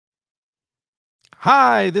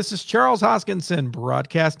Hi, this is Charles Hoskinson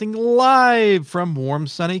broadcasting live from warm,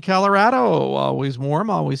 sunny Colorado. Always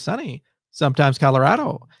warm, always sunny. Sometimes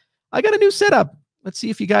Colorado. I got a new setup. Let's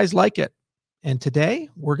see if you guys like it. And today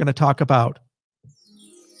we're going to talk about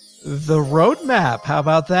the roadmap. How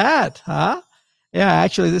about that? Huh? Yeah,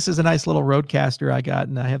 actually, this is a nice little Roadcaster I got,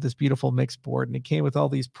 and I have this beautiful mix board, and it came with all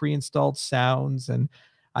these pre-installed sounds, and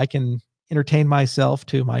I can entertain myself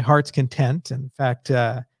to my heart's content. In fact,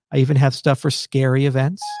 I even have stuff for scary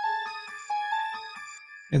events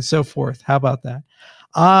and so forth. How about that?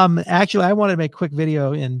 Actually, I wanted to make a quick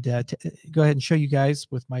video and go ahead and show you guys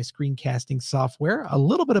with my screencasting software a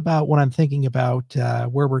little bit about what I'm thinking about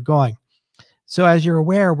where we're going. So as you're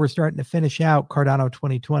aware, we're starting to finish out Cardano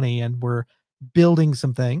 2020, and we're building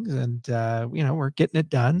some things, and we're getting it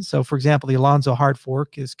done. So for example, the Alonzo hard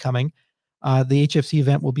fork is coming. The HFC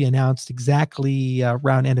event will be announced exactly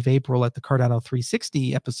around end of April at the Cardano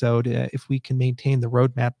 360 episode, if we can maintain the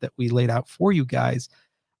roadmap that we laid out for you guys.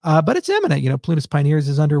 But it's imminent. Plutus Pioneers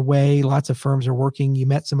is underway. Lots of firms are working. You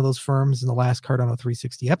met some of those firms in the last Cardano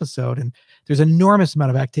 360 episode, and there's an enormous amount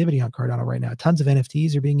of activity on Cardano right now. Tons of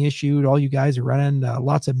NFTs are being issued. All you guys are running.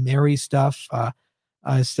 Lots of merry stuff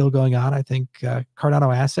is still going on. I think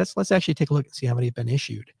Cardano assets. Let's actually take a look and see how many have been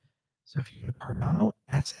issued. So if you go to Cardano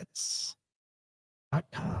assets.com,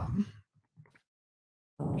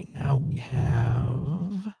 right now we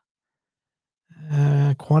have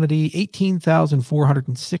quantity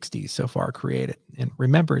 18,460 so far created. And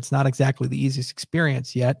remember, it's not exactly the easiest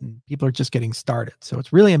experience yet, and people are just getting started. So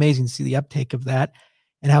it's really amazing to see the uptake of that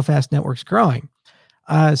and how fast network's growing.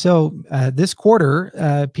 So this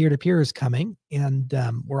quarter, peer-to-peer is coming, and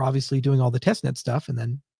we're obviously doing all the testnet stuff. And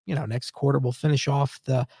then, next quarter we'll finish off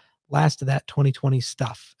the last of that 2020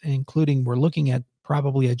 stuff, including we're looking at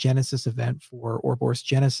probably a Genesis event for Ouroboros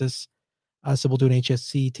Genesis. So we'll do an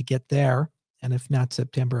HSC to get there. And if not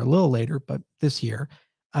September, a little later, but this year.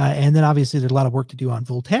 And then obviously there's a lot of work to do on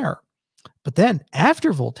Voltaire. But then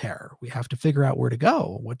after Voltaire, we have to figure out where to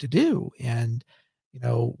go, what to do, and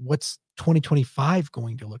what's 2025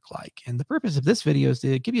 going to look like. And the purpose of this video is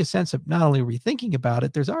to give you a sense of not only rethinking about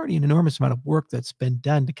it, there's already an enormous amount of work that's been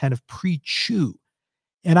done to kind of pre-chew.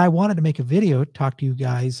 And I wanted to make a video, talk to you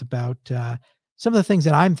guys about some of the things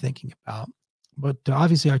that I'm thinking about. But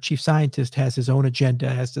obviously our chief scientist has his own agenda,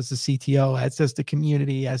 as does the CTO, as does the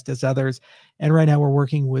community, as does others. And right now we're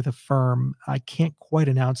working with a firm. I can't quite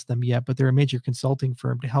announce them yet, but they're a major consulting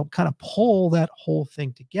firm to help kind of pull that whole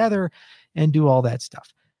thing together and do all that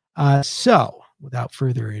stuff. So without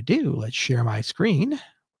further ado, let's share my screen. Let's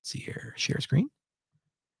see here, share screen.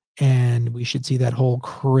 And we should see that whole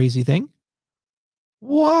crazy thing.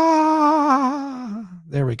 Wow.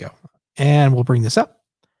 There we go. And we'll bring this up.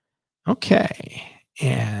 Okay,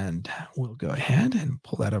 and we'll go ahead and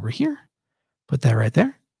pull that over here, put that right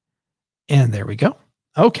there, and there we go.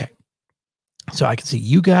 Okay, so I can see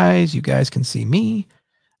you guys can see me.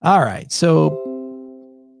 All right, so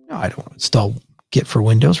no, I don't want to install Git for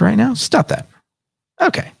Windows right now. Stop that.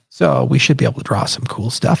 Okay, so we should be able to draw some cool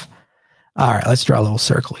stuff. All right, let's draw a little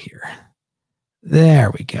circle here. There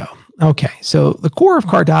we go. Okay, so the core of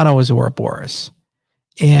Cardano is Ouroboros.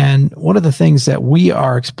 And one of the things that we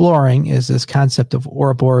are exploring is this concept of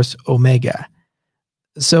Ouroboros Omega.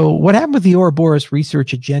 So what happened with the Ouroboros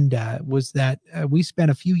research agenda was that we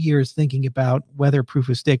spent a few years thinking about whether proof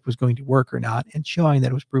of stake was going to work or not, and showing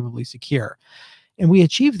that it was provably secure. And we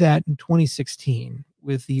achieved that in 2016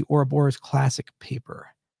 with the Ouroboros Classic paper.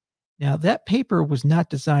 Now, that paper was not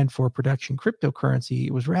designed for production cryptocurrency.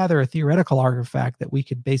 It was rather a theoretical artifact that we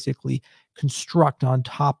could basically construct on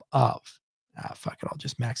top of. Fuck it, I'll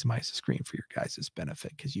just maximize the screen for your guys'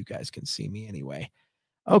 benefit because you guys can see me anyway.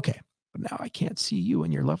 Okay, but now I can't see you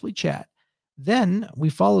in your lovely chat. Then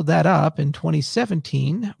we followed that up in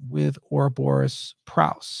 2017 with Ouroboros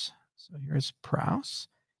Praus. So here's Praus,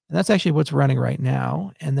 and that's actually what's running right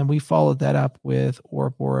now. And then we followed that up with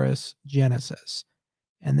Ouroboros Genesis,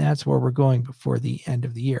 and that's where we're going before the end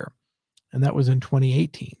of the year. And that was in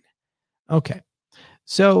 2018. Okay.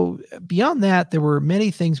 So beyond that, there were many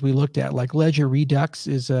things we looked at, like Ledger Redux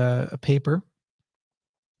is a paper.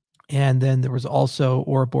 And then there was also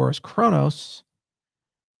Ouroboros Chronos.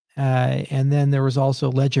 And then there was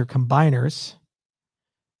also Ledger Combiners.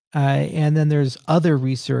 And then there's other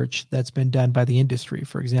research that's been done by the industry,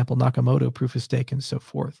 for example, Nakamoto proof of stake and so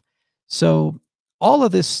forth. So all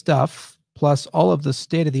of this stuff, plus all of the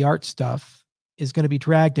state-of-the-art stuff, is going to be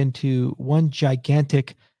dragged into one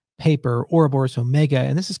gigantic paper, Ouroboros Omega,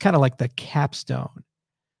 and this is kind of like the capstone.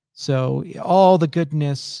 So all the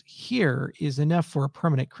goodness here is enough for a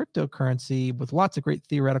permanent cryptocurrency with lots of great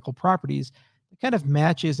theoretical properties to kind of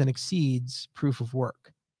matches and exceeds proof of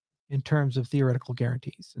work in terms of theoretical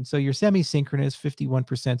guarantees. And so your semi-synchronous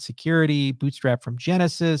 51% security, bootstrap from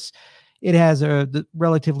Genesis, it has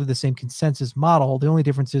relatively the same consensus model. The only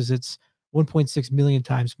difference is it's 1.6 million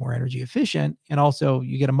times more energy efficient, and also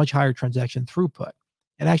you get a much higher transaction throughput.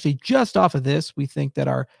 And actually, just off of this, we think that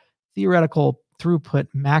our theoretical throughput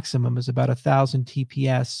maximum is about 1,000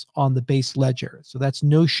 TPS on the base ledger. So that's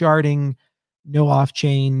no sharding, no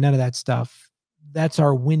off-chain, none of that stuff. That's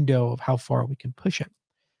our window of how far we can push it.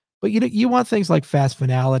 But you want things like fast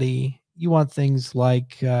finality. You want things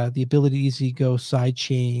like the ability to easily go side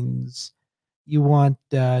chains. You want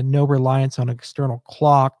no reliance on external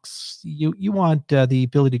clocks. You want the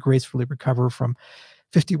ability to gracefully recover from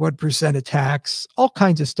 51% attacks, all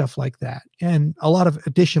kinds of stuff like that. And a lot of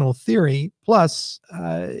additional theory, plus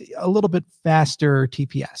a little bit faster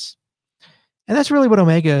TPS. And that's really what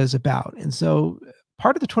Omega is about. And so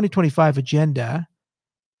part of the 2025 agenda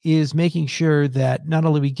is making sure that not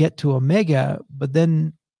only we get to Omega, but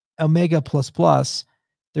then Omega plus plus,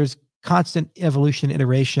 there's constant evolution,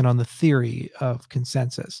 iteration on the theory of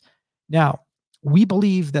consensus. Now, we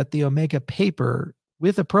believe that the Omega paper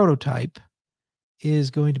with a prototype is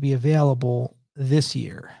going to be available this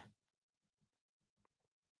year.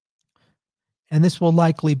 And this will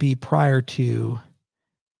likely be prior to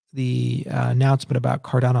the announcement about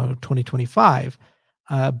Cardano 2025.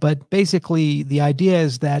 But basically, the idea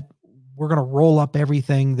is that we're going to roll up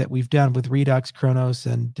everything that we've done with Redux, Chronos,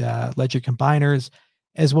 and Ledger Combiners,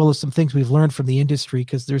 as well as some things we've learned from the industry,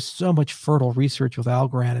 because there's so much fertile research with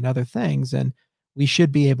Algorand and other things, and we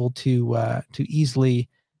should be able to easily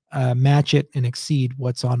match it and exceed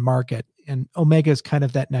what's on market. And Omega is kind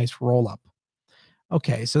of that nice roll up.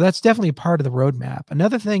 Okay, so that's definitely a part of the roadmap.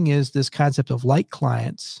 Another thing is this concept of light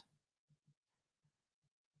clients.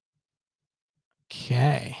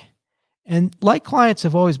 Okay. And light clients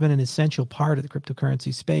have always been an essential part of the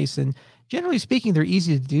cryptocurrency space. And generally speaking, they're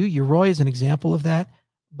easy to do. Yoroi is an example of that,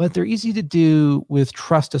 but they're easy to do with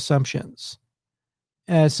trust assumptions.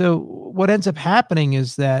 So what ends up happening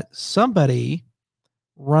is that somebody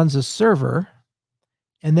runs a server,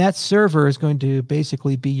 and that server is going to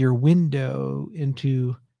basically be your window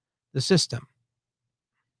into the system,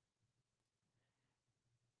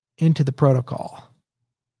 into the protocol.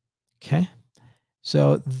 Okay.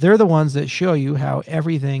 So they're the ones that show you how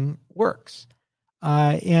everything works.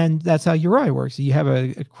 And that's how Yoroi works. You have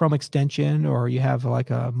a Chrome extension, or you have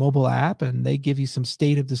like a mobile app, and they give you some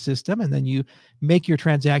state of the system, and then you make your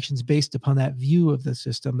transactions based upon that view of the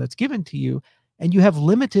system that's given to you, and you have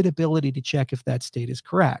limited ability to check if that state is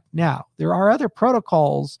correct. Now, there are other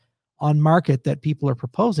protocols on market that people are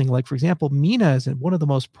proposing. Like, for example, Mina is one of the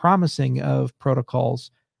most promising of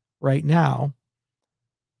protocols right now,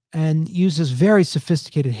 and uses very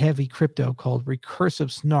sophisticated, heavy crypto called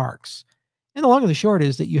recursive snarks. And the long and the short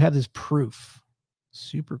is that you have this proof,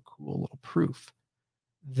 super cool little proof,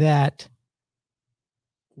 that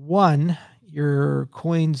one, your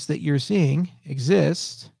coins that you're seeing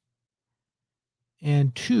exist,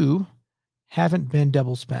 and two, haven't been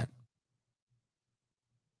double spent.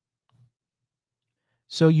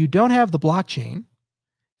 So you don't have the blockchain.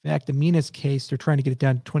 In fact, in Mina's case, they're trying to get it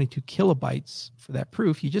down to 22 kilobytes for that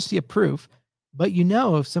proof. You just see a proof, but you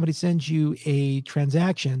know if somebody sends you a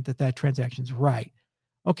transaction, that transaction's right.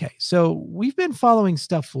 Okay, so we've been following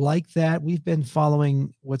stuff like that. We've been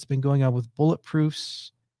following what's been going on with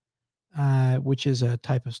bulletproofs, which is a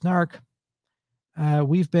type of snark.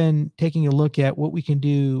 We've been taking a look at what we can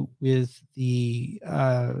do with the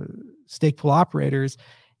stake pool operators.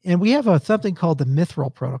 And we have something called the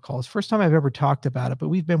Mithril protocol. It's the first time I've ever talked about it, but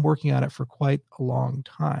we've been working on it for quite a long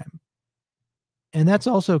time. And that's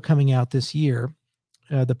also coming out this year,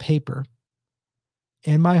 the paper.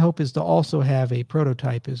 And my hope is to also have a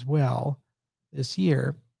prototype as well this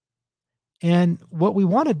year. And what we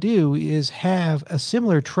want to do is have a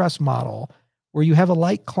similar trust model where you have a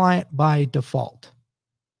light client by default.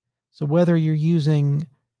 So whether you're using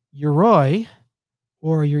Yoroi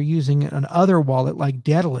or you're using an other wallet like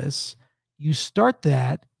Daedalus, you start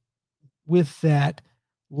that with that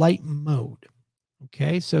light mode.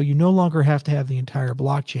 Okay, so you no longer have to have the entire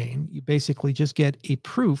blockchain. You basically just get a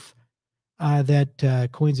proof that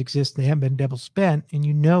coins exist and they haven't been double spent, and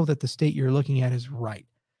you know that the state you're looking at is right.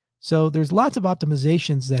 So there's lots of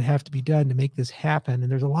optimizations that have to be done to make this happen,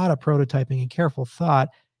 and there's a lot of prototyping and careful thought,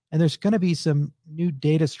 and there's going to be some new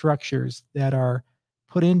data structures that are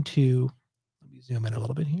put into. Let me zoom in a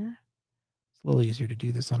little bit here. It's a little easier to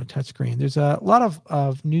do this on a touch screen. There's a lot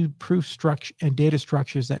of new proof structure and data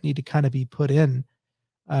structures that need to kind of be put in.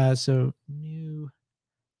 So new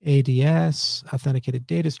ADS, authenticated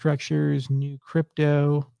data structures, new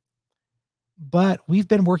crypto. But we've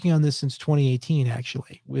been working on this since 2018,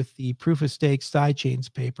 actually, with the proof of stake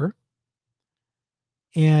sidechains paper.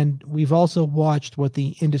 And we've also watched what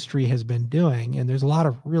the industry has been doing. And there's a lot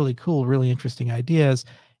of really cool, really interesting ideas.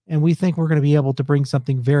 And we think we're going to be able to bring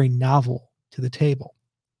something very novel to the table.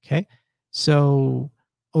 Okay. So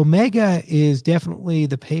Omega is definitely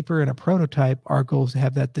the paper and a prototype. Our goal is to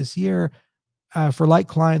have that this year. For light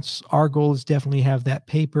clients, our goal is definitely have that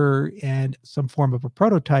paper and some form of a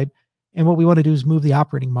prototype. And what we want to do is move the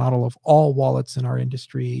operating model of all wallets in our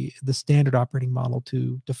industry, the standard operating model,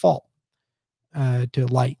 to default, to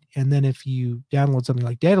light. And then if you download something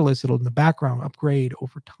like Daedalus, it'll in the background upgrade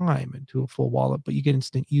over time into a full wallet, but you get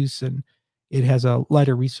instant use and it has a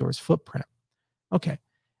lighter resource footprint. Okay.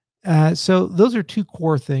 So those are two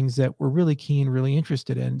core things that we're really keen, really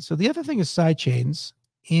interested in. So the other thing is sidechains.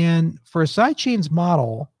 And for a sidechains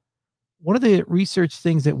model, one of the research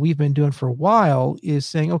things that we've been doing for a while is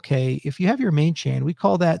saying, okay, if you have your main chain, we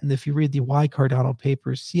call that, and if you read the Y Cardano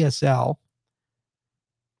papers, CSL,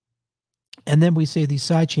 and then we say these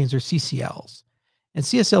sidechains are CCLs. And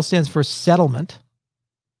CSL stands for settlement.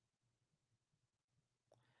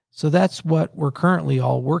 So that's what we're currently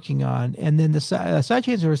all working on. And then the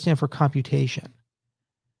sidechains stand for computation.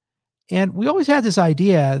 And we always had this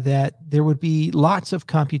idea that there would be lots of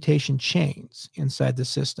computation chains inside the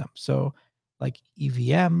system. So like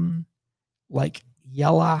EVM, like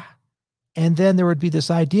Yella. And then there would be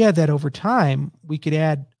this idea that over time, we could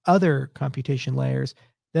add other computation layers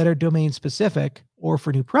that are domain specific or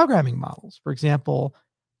for new programming models. For example,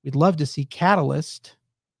 we'd love to see Catalyst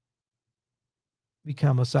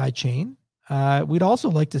become a sidechain. We'd also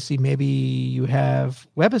like to see maybe you have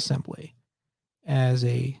WebAssembly as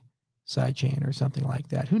a sidechain or something like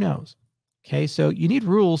that. Who knows? Okay, so you need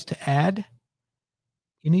rules to add,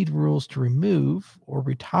 you need rules to remove or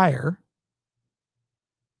retire,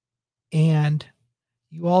 and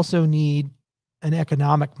you also need an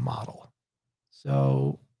economic model.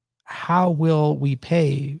 So how will we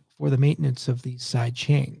pay for the maintenance of these side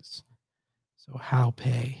chains? So how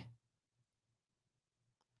pay?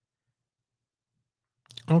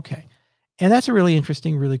 Okay. And that's a really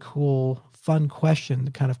interesting, really cool, fun question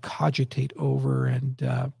to kind of cogitate over and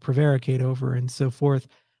prevaricate over and so forth.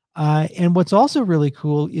 And what's also really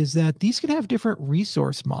cool is that these can have different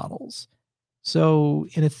resource models. So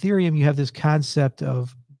in Ethereum, you have this concept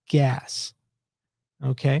of gas.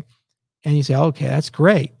 Okay. And you say, okay, that's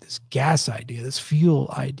great. This gas idea, this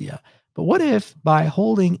fuel idea. But what if by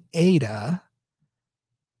holding ADA,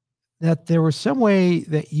 that there was some way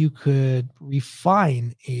that you could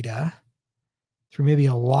refine ADA through maybe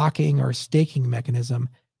a locking or staking mechanism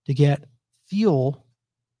to get fuel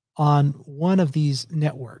on one of these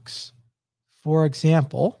networks? For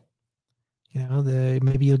example,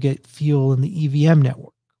 maybe you'll get fuel in the EVM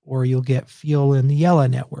network, or you'll get fuel in the Yella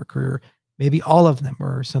network, or maybe all of them,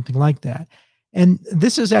 or something like that. And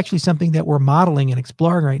this is actually something that we're modeling and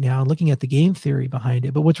exploring right now, and looking at the game theory behind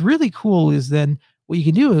it. But what's really cool is then what you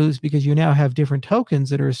can do is, because you now have different tokens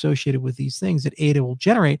that are associated with these things that ADA will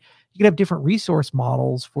generate, you can have different resource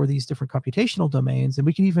models for these different computational domains. And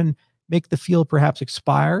we can even make the field perhaps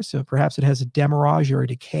expire. So perhaps it has a demurrage or a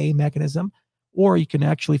decay mechanism, or you can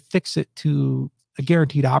actually fix it to a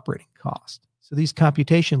guaranteed operating cost. So these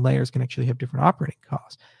computation layers can actually have different operating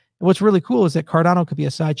costs. And what's really cool is that Cardano could be a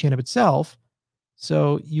sidechain of itself.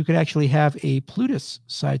 So you could actually have a Plutus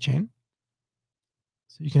sidechain.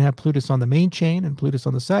 So you can have Plutus on the main chain and Plutus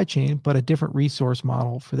on the side chain, but a different resource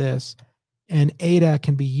model for this. And ADA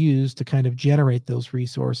can be used to kind of generate those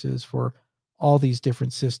resources for all these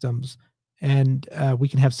different systems. And we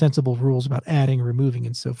can have sensible rules about adding, removing,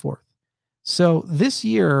 and so forth. So this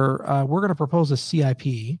year, we're going to propose a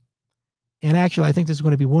CIP. And actually, I think this is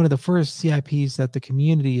going to be one of the first CIPs that the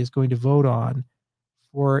community is going to vote on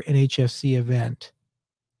for an HFC event,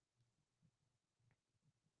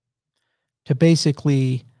 to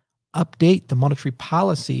basically update the monetary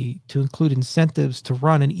policy to include incentives to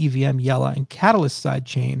run an EVM, Yella, and Catalyst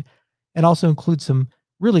sidechain, and also include some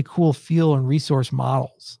really cool fuel and resource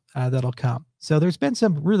models that'll come. So there's been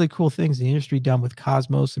some really cool things in the industry done with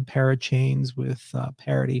Cosmos and parachains, with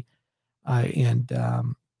Parity and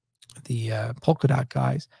the Polkadot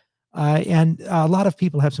guys. And a lot of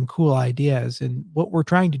people have some cool ideas. And what we're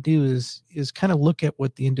trying to do is kind of look at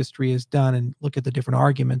what the industry has done and look at the different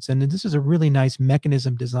arguments. And this is a really nice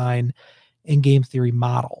mechanism design and game theory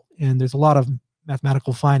model. And there's a lot of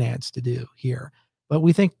mathematical finance to do here. But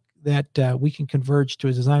we think that we can converge to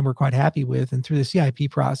a design we're quite happy with. And through the CIP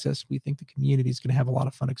process, we think the community is going to have a lot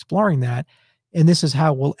of fun exploring that. And this is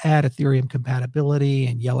how we'll add Ethereum compatibility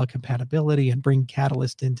and Yellow compatibility and bring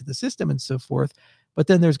Catalyst into the system and so forth. But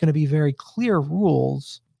then there's going to be very clear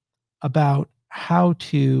rules about how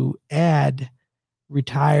to add,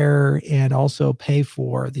 retire, and also pay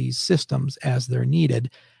for these systems as they're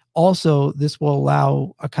needed. Also, this will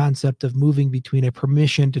allow a concept of moving between a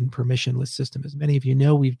permissioned and permissionless system. As many of you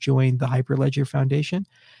know, we've joined the Hyperledger Foundation,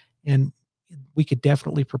 and we could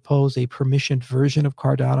definitely propose a permissioned version of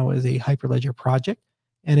Cardano as a Hyperledger project,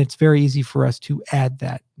 and it's very easy for us to add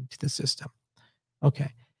that to the system.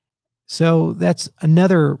 Okay, so that's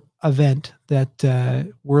another event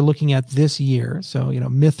that we're looking at this year. So,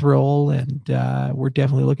 Mithril, and we're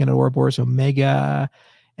definitely looking at Ouroboros Omega.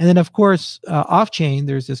 And then, of course, off-chain,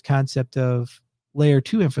 there's this concept of layer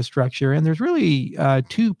 2 infrastructure. And there's really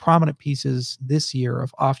two prominent pieces this year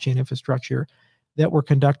of off-chain infrastructure that we're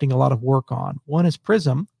conducting a lot of work on. One is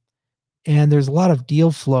Prism, and there's a lot of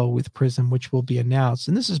deal flow with Prism, which will be announced.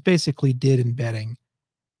 And this is basically DID embedding.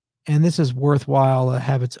 And this is worthwhile to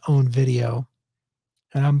have its own video.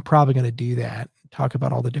 And I'm probably going to do that, talk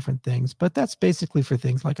about all the different things. But that's basically for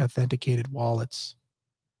things like authenticated wallets.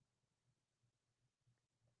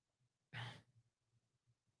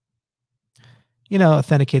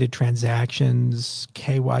 Authenticated transactions,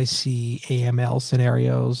 KYC, AML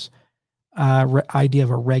scenarios, idea of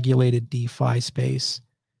a regulated DeFi space.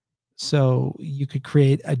 So you could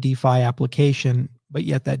create a DeFi application, but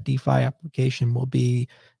yet that DeFi application will be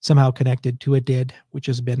somehow connected to a DID, which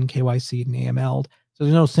has been KYC'd and AML'd. So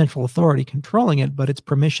there's no central authority controlling it, but it's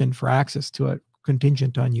permission for access to it,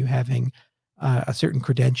 contingent on you having a certain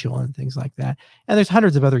credential and things like that. And there's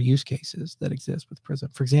hundreds of other use cases that exist with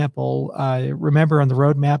Prism. For example, remember on the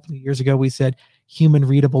roadmap years ago, we said human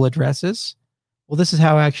readable addresses. Well, this is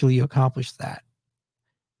how actually you accomplish that.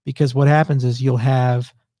 Because what happens is you'll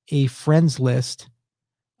have a friends list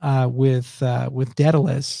with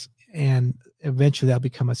Daedalus, and eventually that'll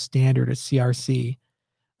become a standard, a CRC.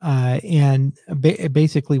 And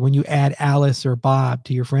basically, when you add Alice or Bob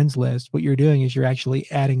to your friends list, what you're doing is you're actually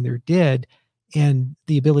adding their DID and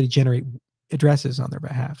the ability to generate addresses on their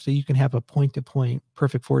behalf. So you can have a point-to-point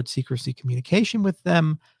perfect forward secrecy communication with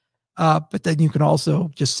them. But then you can also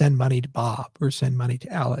just send money to Bob or send money to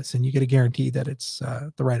Alice, and you get a guarantee that it's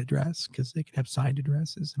the right address, because they can have signed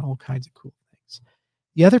addresses and all kinds of cool things.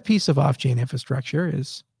 The other piece of off-chain infrastructure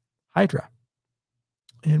is Hydra.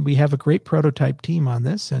 And we have a great prototype team on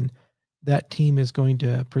this, and that team is going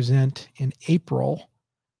to present in April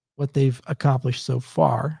what they've accomplished so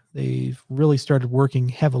far. They've really started working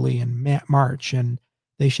heavily in March, and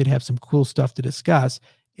they should have some cool stuff to discuss.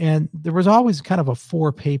 And there was always kind of a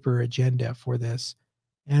 4-paper agenda for this.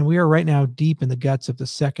 And we are right now deep in the guts of the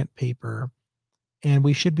second paper, and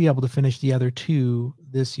we should be able to finish the other 2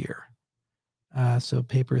 this year. So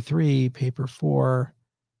paper 3, paper 4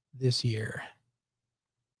 this year,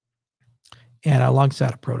 and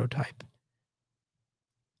alongside a prototype.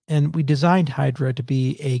 And we designed Hydra to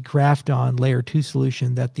be a graphed-on layer 2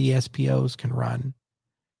 solution that the SPOs can run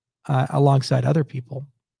alongside other people.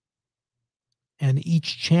 And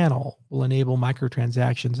each channel will enable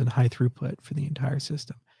microtransactions and high throughput for the entire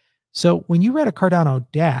system. So when you run a Cardano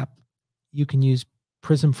dApp, you can use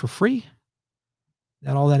Prism for free.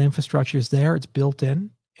 And all that infrastructure is there. It's built in,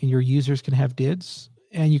 and your users can have DIDs.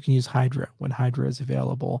 And you can use Hydra when Hydra is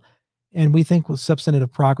available. And we think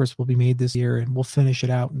substantive progress will be made this year, and we'll finish it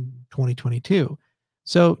out in 2022.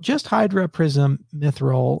 So just Hydra, Prism,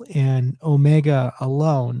 Mithril, and Omega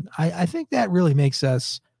alone, I think that really makes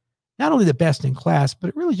us not only the best in class, but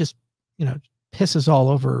it really just, pisses all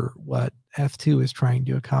over what F2 is trying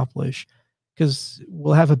to accomplish, because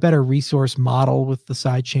we'll have a better resource model with the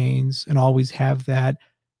side chains and always have that.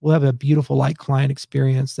 We'll have a beautiful light client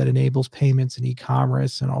experience that enables payments and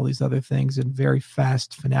e-commerce and all these other things, and very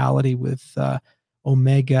fast finality with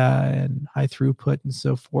Omega and high throughput and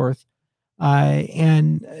so forth.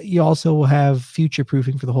 And you also will have future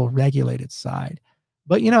proofing for the whole regulated side.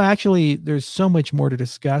 But, actually, there's so much more to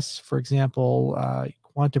discuss. For example,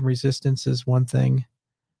 quantum resistance is one thing.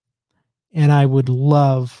 And I would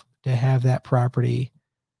love to have that property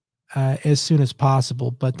as soon as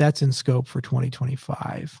possible, but that's in scope for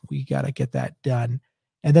 2025. We got to get that done.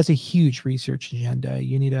 And that's a huge research agenda.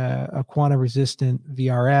 You need a quantum resistant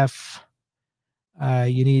VRF.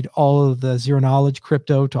 You need all of the zero knowledge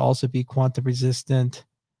crypto to also be quantum resistant.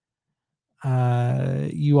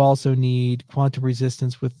 You also need quantum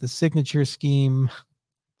resistance with the signature scheme.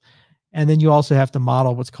 And then you also have to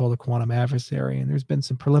model what's called a quantum adversary. And there's been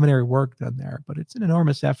some preliminary work done there, but it's an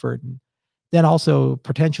enormous effort. And then also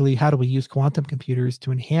potentially, how do we use quantum computers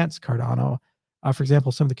to enhance Cardano? For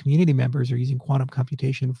example, some of the community members are using quantum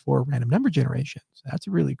computation for random number generation. So that's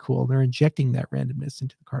really cool. They're injecting that randomness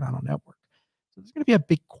into the Cardano network. So there's going to be a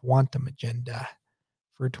big quantum agenda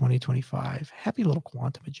for 2025. Happy little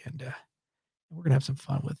quantum agenda. We're going to have some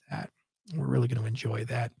fun with that. We're really going to enjoy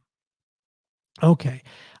that. Okay.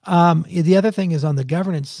 The other thing is on the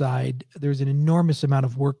governance side, there's an enormous amount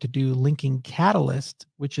of work to do linking Catalyst,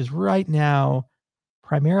 which is right now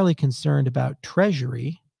primarily concerned about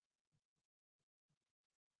Treasury,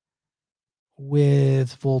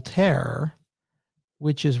 with Voltaire,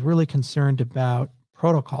 which is really concerned about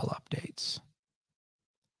protocol updates.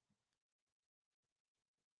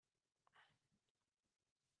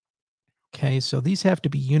 Okay, so these have to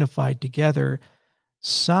be unified together.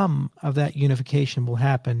 Some of that unification will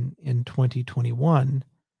happen in 2021.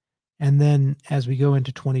 And then as we go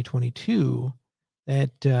into 2022,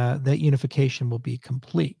 that unification will be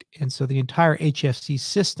complete. And so the entire HFC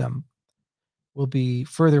system will be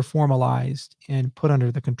further formalized and put under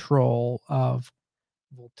the control of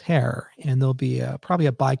Voltaire, and there'll be probably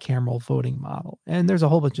a bicameral voting model. And there's a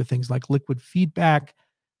whole bunch of things like liquid feedback,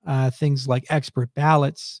 things like expert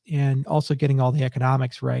ballots, and also getting all the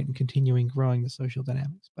economics right and continuing growing the social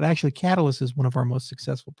dynamics. But actually, Catalyst is one of our most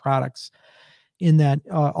successful products in that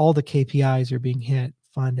all the KPIs are being hit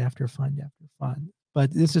fund after fund after fund.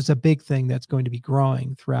 But this is a big thing that's going to be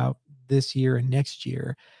growing throughout this year and next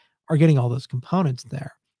year, are getting all those components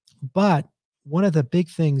there. But one of the big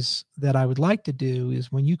things that I would like to do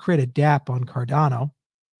is when you create a DApp on Cardano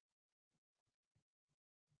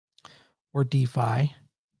or DeFi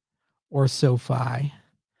or SoFi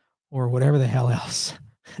or whatever the hell else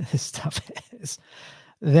this stuff is,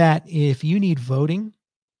 that if you need voting,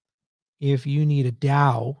 if you need a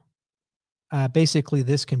DAO, basically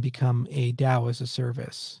this can become a DAO as a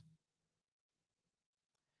service.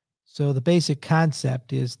 So the basic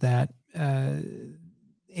concept is that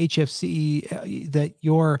HFC, that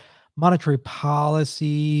your monetary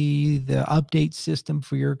policy, the update system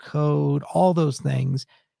for your code, all those things,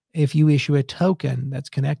 if you issue a token that's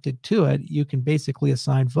connected to it, you can basically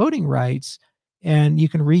assign voting rights, and you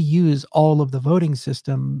can reuse all of the voting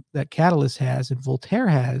system that Catalyst has and Voltaire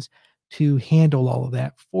has to handle all of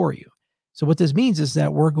that for you. So what this means is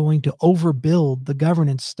that we're going to overbuild the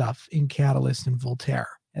governance stuff in Catalyst and Voltaire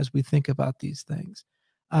as we think about these things.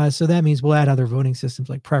 So that means we'll add other voting systems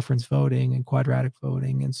like preference voting and quadratic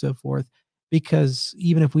voting and so forth, because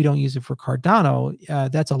even if we don't use it for Cardano,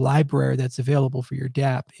 that's a library that's available for your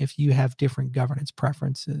DApp if you have different governance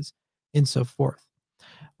preferences and so forth.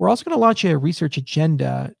 We're also going to launch a research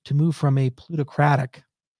agenda to move from a plutocratic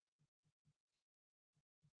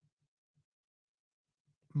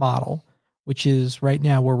model, which is right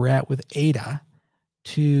now where we're at with ADA,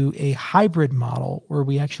 to a hybrid model where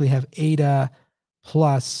we actually have ADA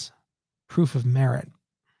plus proof of merit.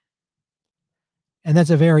 And that's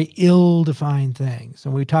a very ill-defined thing. So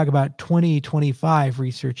when we talk about 2025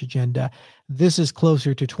 research agenda, this is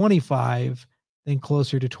closer to 25 than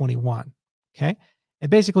closer to 21. Okay. And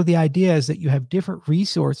basically the idea is that you have different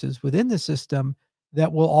resources within the system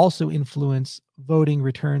that will also influence voting,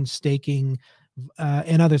 returns, staking,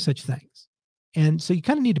 and other such things. And so you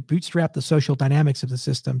kind of need to bootstrap the social dynamics of the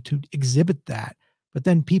system to exhibit that. But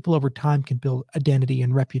then people over time can build identity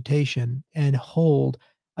and reputation and hold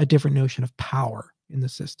a different notion of power in the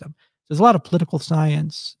system. There's a lot of political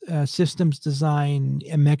science, systems design,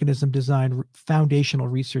 and mechanism design, foundational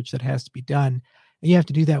research that has to be done. And you have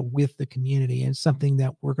to do that with the community, and it's something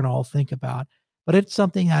that we're going to all think about. But it's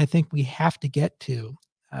something I think we have to get to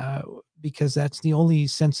because that's the only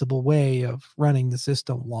sensible way of running the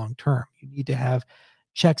system long term. You need to have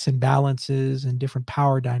checks and balances and different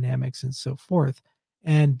power dynamics and so forth.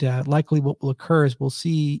 And likely what will occur is we'll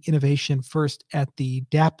see innovation first at the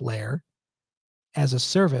DApp layer as a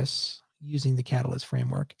service using the Catalyst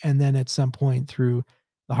framework, and then at some point through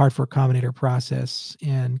the hard fork combinator process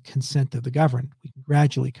and consent of the governed, we can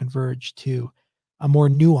gradually converge to a more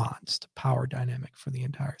nuanced power dynamic for the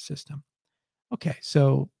entire system. Okay,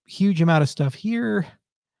 so huge amount of stuff here,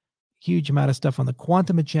 huge amount of stuff on the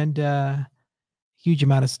quantum agenda, huge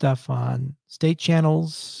amount of stuff on state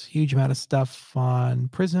channels, huge amount of stuff on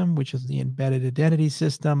Prism, which is the embedded identity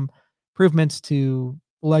system, improvements to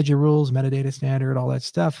ledger rules, metadata standard, all that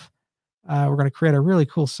stuff. We're going to create a really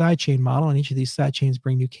cool sidechain model, and each of these sidechains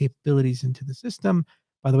bring new capabilities into the system.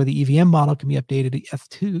 By the way, the EVM model can be updated to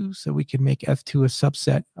F2, so we can make F2 a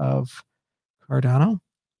subset of Cardano.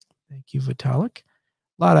 Thank you, Vitalik.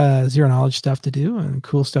 A lot of zero knowledge stuff to do and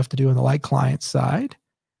cool stuff to do on the light client side.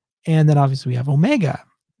 And then obviously we have Omega.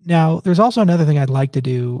 Now, there's also another thing I'd like to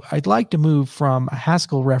do. I'd like to move from a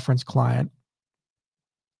Haskell reference client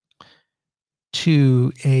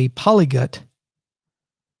to a polyglot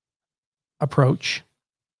approach.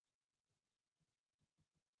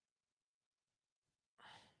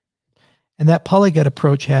 And that polyglot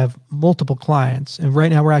approach have multiple clients. And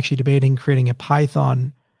right now we're actually debating creating a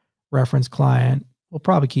Python reference client. We'll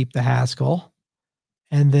probably keep the Haskell.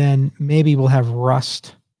 And then maybe we'll have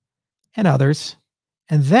Rust and others.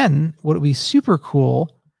 And then what would be super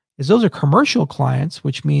cool is those are commercial clients,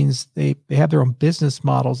 which means they have their own business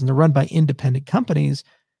models and they're run by independent companies.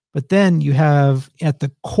 But then you have at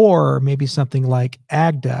the core maybe something like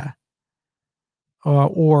Agda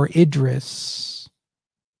or Idris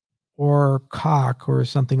or Cock or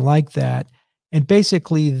something like that. And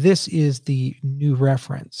basically, this is the new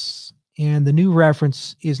reference. And the new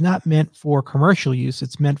reference is not meant for commercial use,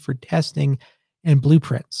 it's meant for testing and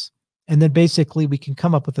blueprints. And then basically, we can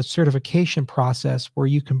come up with a certification process where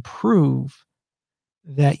you can prove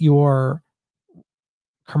that your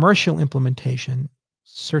commercial implementation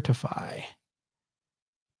certify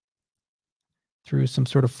through some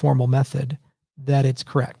sort of formal method that it's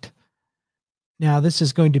correct. Now, this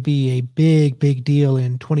is going to be a big, big deal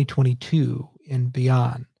in 2022 and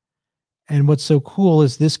beyond. And what's so cool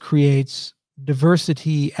is this creates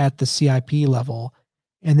diversity at the CIP level.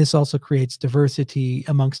 And this also creates diversity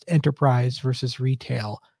amongst enterprise versus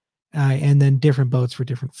retail, and then different boats for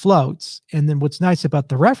different floats. And then what's nice about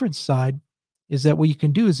the reference side is that what you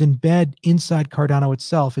can do is embed inside Cardano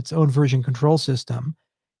itself its own version control system.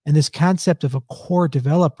 And this concept of a core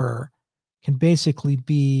developer can basically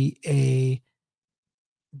be a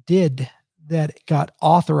did that got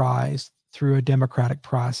authorized through a democratic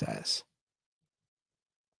process,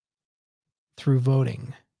 through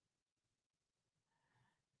voting.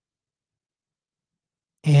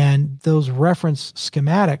 And those reference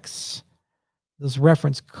schematics, those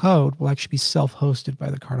reference code will actually be self-hosted by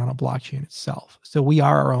the Cardano blockchain itself. So we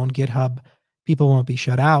are our own GitHub. People won't be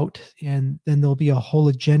shut out. And then there'll be a whole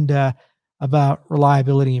agenda about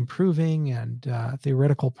reliability improving and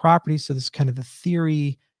theoretical properties. So this is kind of the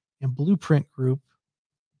theory and blueprint group.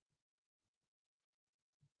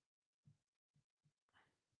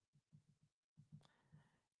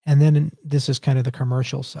 And then this is kind of the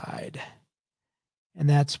commercial side. And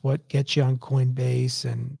that's what gets you on Coinbase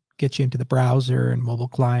and gets you into the browser and mobile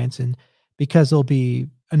clients. And because there'll be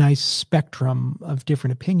a nice spectrum of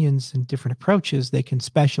different opinions and different approaches, they can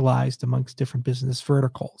specialize amongst different business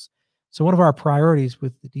verticals. So one of our priorities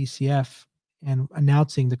with the DCF and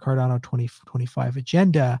announcing the Cardano 2025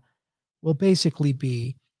 agenda will basically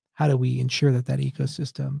be how do we ensure that that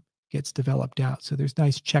ecosystem gets developed out? So there's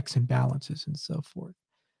nice checks and balances and so forth.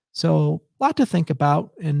 So a lot to think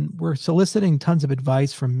about, and we're soliciting tons of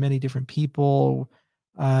advice from many different people.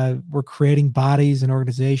 We're creating bodies and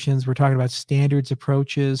organizations. We're talking about standards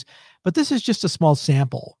approaches, but this is just a small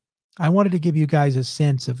sample. I wanted to give you guys a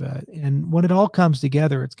sense of it. And when it all comes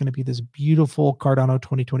together, it's going to be this beautiful Cardano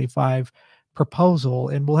 2025 proposal.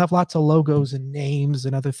 And we'll have lots of logos and names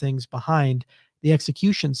and other things behind the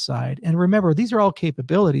execution side. And remember, these are all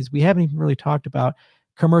capabilities. We haven't even really talked about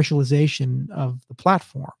commercialization of the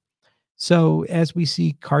platform. So as we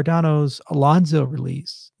see Cardano's Alonzo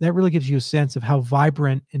release, that really gives you a sense of how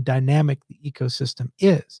vibrant and dynamic the ecosystem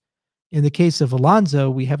is. In the case of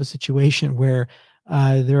Alonzo, we have a situation where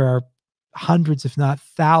there are hundreds, if not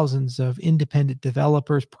thousands, of independent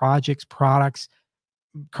developers, projects, products,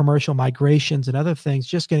 commercial migrations, and other things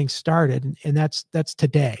just getting started, and that's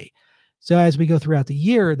today. So as we go throughout the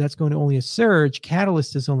year, that's going to only surge.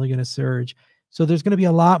 Catalyst is only going to surge. So there's going to be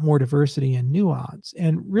a lot more diversity and nuance.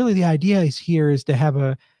 And really the idea is here is to have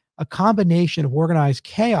a combination of organized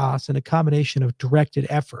chaos and a combination of directed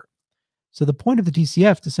effort. So the point of the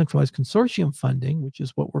DCF, decentralized consortium funding, which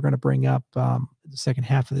is what we're going to bring up the second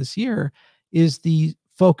half of this year, is the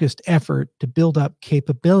focused effort to build up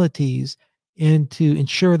capabilities and to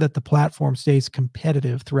ensure that the platform stays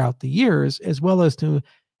competitive throughout the years, as well as to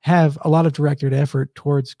have a lot of directed effort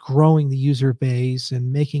towards growing the user base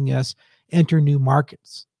and making us enter new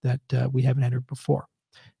markets that we haven't entered before.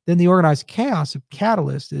 Then the organized chaos of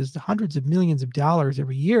Catalyst is the hundreds of millions of dollars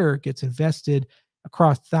every year gets invested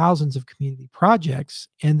across thousands of community projects,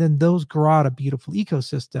 and then those grow out a beautiful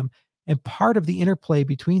ecosystem. And part of the interplay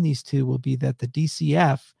between these two will be that the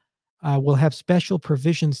DCF will have special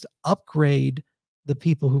provisions to upgrade the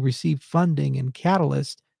people who receive funding in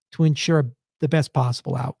Catalyst to ensure the best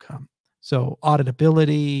possible outcome. So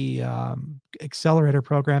auditability, accelerator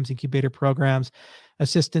programs, incubator programs,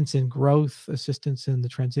 assistance in growth, assistance in the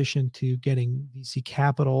transition to getting VC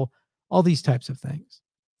capital, all these types of things.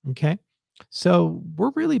 Okay. So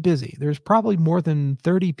we're really busy. There's probably more than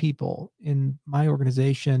 30 people in my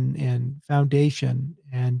organization and foundation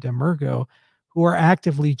and Emergo who are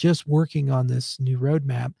actively just working on this new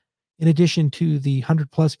roadmap, in addition to the 100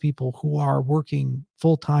 plus people who are working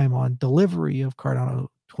full time on delivery of Cardano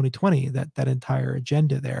 2020, that entire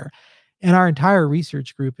agenda there. And our entire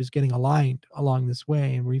research group is getting aligned along this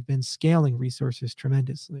way, and we've been scaling resources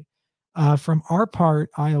tremendously. From our part,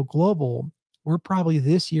 IO Global, we're probably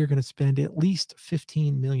this year going to spend at least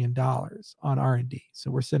 $15 million on R&D.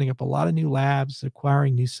 So we're setting up a lot of new labs,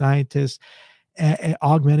 acquiring new scientists,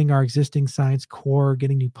 augmenting our existing science core,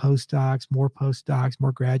 getting new postdocs,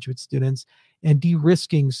 more graduate students, and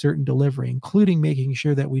de-risking certain delivery, including making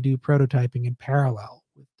sure that we do prototyping in parallel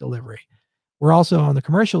with delivery. We're also on the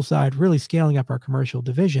commercial side, really scaling up our commercial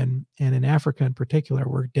division. And in Africa in particular,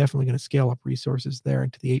 we're definitely going to scale up resources there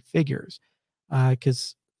into the 8 figures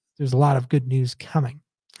because there's a lot of good news coming.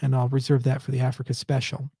 And I'll reserve that for the Africa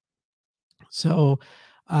special. So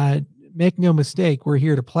make no mistake, we're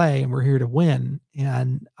here to play and we're here to win.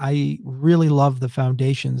 And I really love the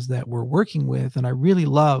foundations that we're working with. And I really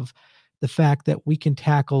love the fact that we can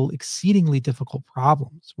tackle exceedingly difficult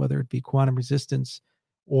problems, whether it be quantum resistance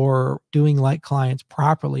or doing light clients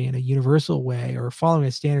properly in a universal way, or following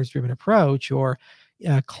a standards-driven approach, or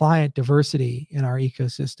client diversity in our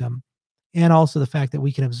ecosystem. And also the fact that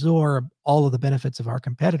we can absorb all of the benefits of our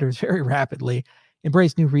competitors very rapidly,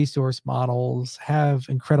 embrace new resource models, have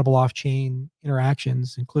incredible off-chain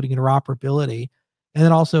interactions, including interoperability. And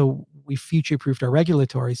then also we future-proofed our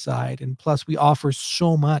regulatory side. And plus we offer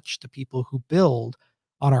so much to people who build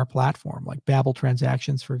on our platform, like Babel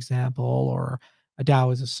transactions, for example, or a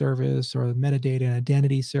DAO as a service, or the metadata and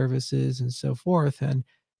identity services, and so forth, and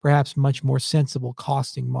perhaps much more sensible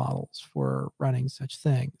costing models for running such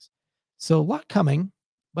things. So a lot coming,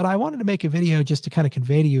 but I wanted to make a video just to kind of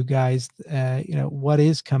convey to you guys, what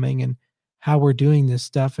is coming and how we're doing this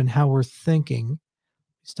stuff and how we're thinking.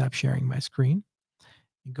 Stop sharing my screen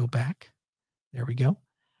and go back. There we go.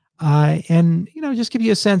 And just give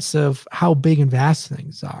you a sense of how big and vast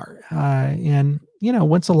things are. And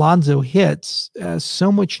once Alonzo hits,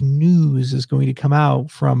 so much news is going to come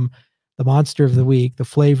out from the monster of the week, the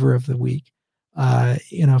flavor of the week,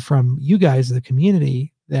 from you guys, the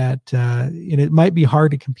community, that it might be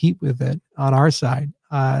hard to compete with it on our side.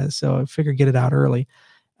 So I figured get it out early.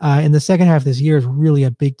 In the second half of this year is really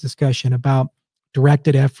a big discussion about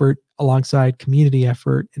directed effort alongside community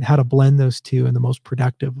effort and how to blend those two in the most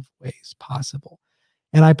productive ways possible.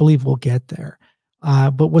 And I believe we'll get there.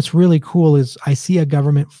 But what's really cool is I see a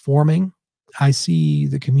government forming. I see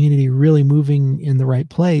the community really moving in the right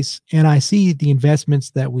place. And I see the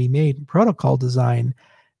investments that we made in protocol design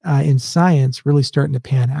in science really starting to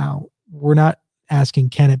pan out. We're not asking,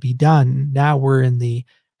 can it be done? Now we're in the,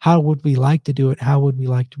 how would we like to do it? How would we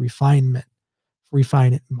like to refine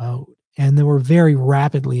it mode? And then we're very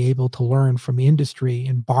rapidly able to learn from industry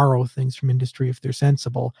and borrow things from industry if they're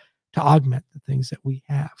sensible to augment the things that we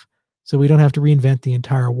have. So we don't have to reinvent the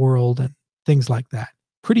entire world and things like that.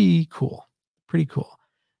 Pretty cool. Pretty cool.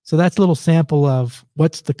 So that's a little sample of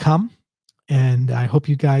what's to come. And I hope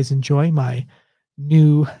you guys enjoy my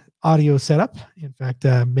new audio setup. In fact,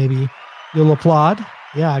 maybe you'll applaud.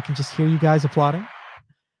 Yeah, I can just hear you guys applauding.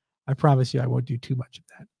 I promise you I won't do too much of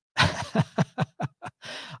that.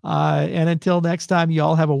 And until next time, you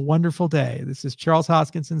all have a wonderful day. This is Charles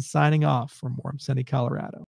Hoskinson signing off from Warm Sunny, Colorado.